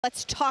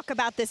Let's talk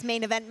about this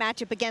main event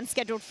matchup again,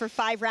 scheduled for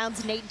 5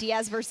 rounds. Nate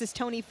Diaz versus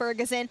Tony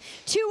Ferguson.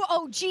 2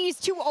 OGs,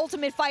 2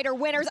 Ultimate Fighter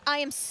winners. I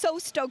am so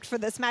stoked for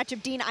this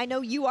matchup, Dean. I know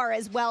you are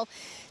as well.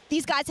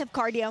 These guys have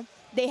cardio.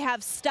 They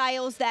have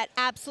styles that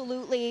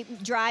absolutely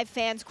drive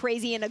fans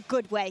crazy in a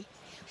good way.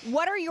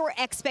 What are your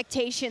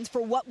expectations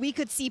for what we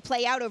could see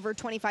play out over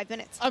 25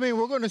 minutes? I mean,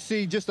 we're going to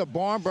see just a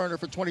barn burner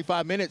for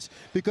 25 minutes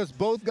because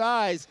both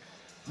guys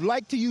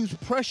like to use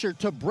pressure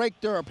to break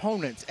their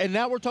opponents. And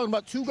now we're talking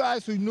about 2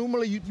 guys who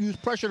normally use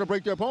pressure to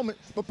break their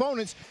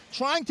opponents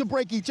trying to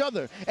break each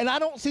other. And I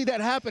don't see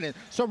that happening.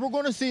 So we're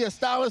going to see a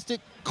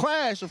stylistic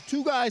clash of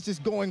 2 guys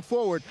just going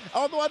forward.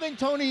 Although I think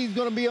Tony is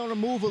going to be on the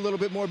move a little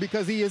bit more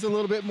because he is a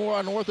little bit more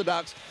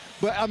unorthodox.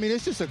 But, I mean,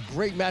 it's just a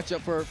great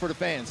matchup for the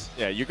fans.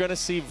 Yeah, you're going to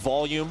see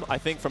volume, I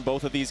think, from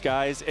both of these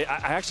guys. I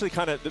actually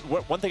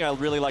one thing I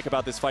really like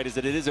about this fight is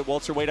that it is at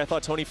welterweight. I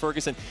thought Tony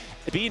Ferguson,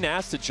 being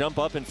asked to jump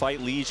up and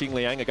fight Li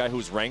Jingliang, a guy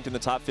who's ranked in the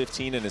top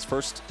 15 in his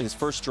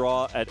first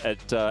draw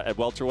at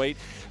welterweight,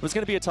 it was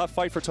going to be a tough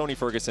fight for Tony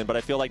Ferguson. But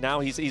I feel like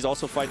now he's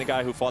also fighting a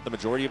guy who fought the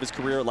majority of his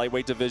career at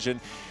lightweight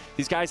division.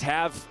 These guys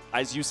have,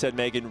 as you said,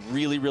 Megan,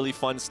 really, really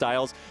fun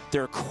styles.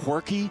 They're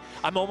quirky.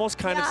 I'm almost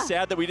kind of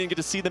sad that we didn't get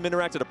to see them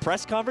interact at a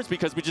press conference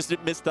because we just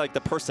didn't miss like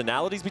the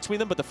personalities between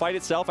them. But the fight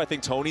itself, I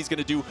think Tony's going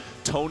to do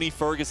Tony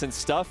Ferguson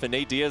stuff, and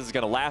Nate Diaz is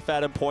going to laugh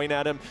at him, point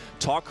at him,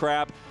 talk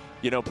crap,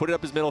 you know, put it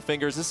up his middle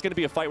fingers. This is going to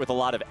be a fight with a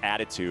lot of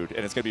attitude,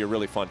 and it's going to be a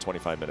really fun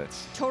 25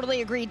 minutes.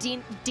 Totally agree.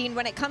 Dean,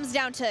 when it comes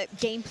down to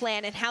game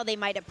plan and how they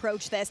might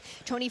approach this,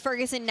 Tony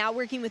Ferguson now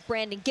working with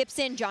Brandon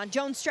Gibson, John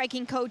Jones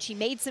striking coach. He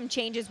made some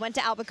changes, went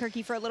to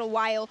Albuquerque for a little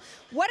while.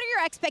 What are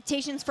your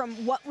expectations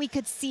from what we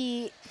could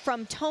see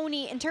from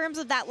Tony in terms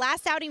of that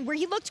last outing where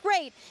he looked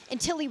great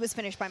until he was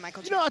finished by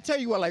Michael Jones? You know, I'll tell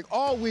you what, like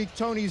all week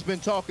Tony's been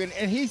talking,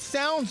 and he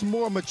sounds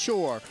more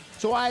mature.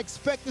 So I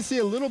expect to see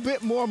a little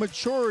bit more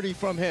maturity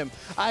from him.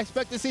 I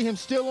expect to see him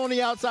still on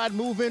the outside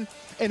moving.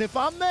 And if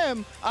I'm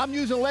them, I'm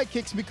using leg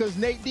kicks because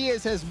Nate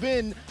Diaz has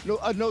been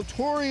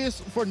notorious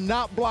for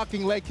not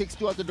blocking leg kicks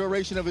throughout the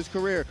duration of his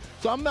career.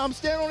 So I'm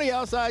standing on the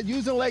outside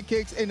using leg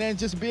kicks and then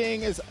just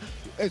being as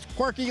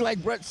quirky,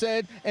 like Brett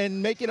said,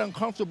 and make it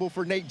uncomfortable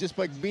for Nate just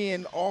by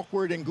being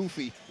awkward and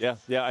goofy. Yeah,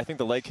 I think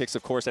the leg kicks,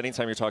 of course,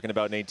 anytime you're talking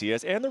about Nate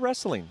Diaz, and the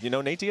wrestling. You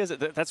know, Nate Diaz,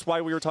 that's why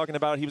we were talking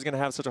about he was going to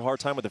have such a hard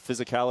time with the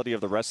physicality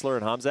of the wrestler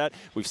in Hamzat.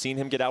 We've seen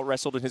him get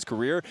out-wrestled in his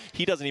career.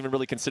 He doesn't even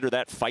really consider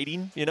that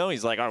fighting, you know.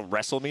 He's like, oh,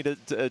 wrestle me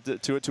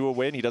to a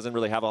win. He doesn't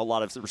really have a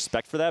lot of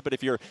respect for that. But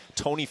if you're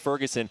Tony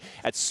Ferguson,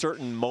 at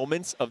certain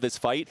moments of this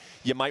fight,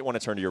 you might want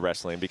to turn to your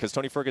wrestling because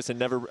Tony Ferguson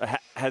never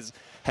has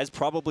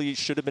probably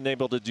should have been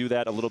able to do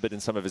that a little bit in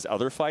some of his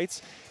other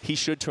fights. He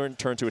should turn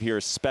to it here,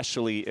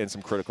 especially in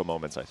some critical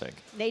moments, I think.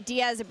 Nate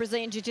Diaz, a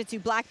Brazilian Jiu-Jitsu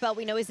black belt.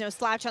 We know he's no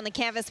slouch on the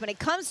canvas when it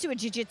comes to a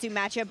Jiu-Jitsu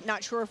matchup.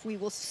 Not sure if we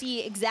will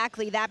see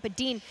exactly that. But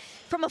Dean,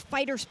 from a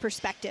fighter's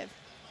perspective,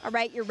 all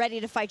right, you're ready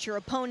to fight your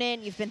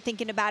opponent. You've been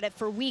thinking about it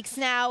for weeks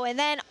now. And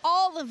then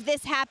all of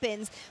this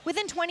happens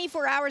within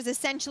 24 hours,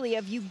 essentially,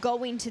 of you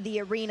going to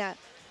the arena.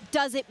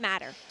 Does it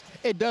matter?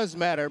 It does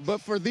matter, but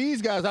for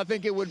these guys, I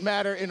think it would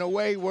matter in a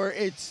way where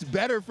it's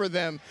better for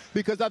them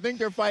because I think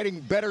they're fighting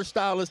better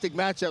stylistic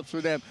matchups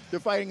for them. They're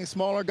fighting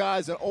smaller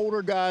guys and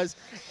older guys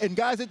and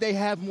guys that they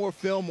have more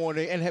film on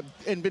and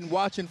have been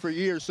watching for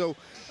years. So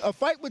a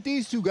fight with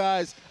these 2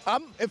 guys,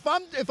 if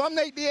I'm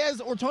Nate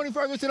Diaz or Tony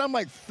Ferguson, I'm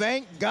like,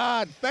 thank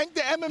God, thank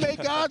the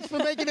MMA gods for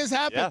making this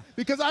happen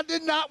because I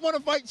did not want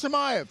to fight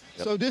Chimaev.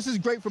 So this is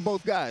great for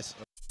both guys.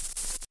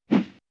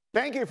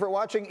 Thank you for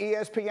watching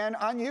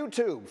ESPN on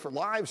YouTube. For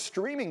live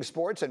streaming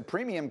sports and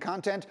premium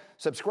content,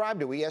 subscribe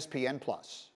to ESPN+.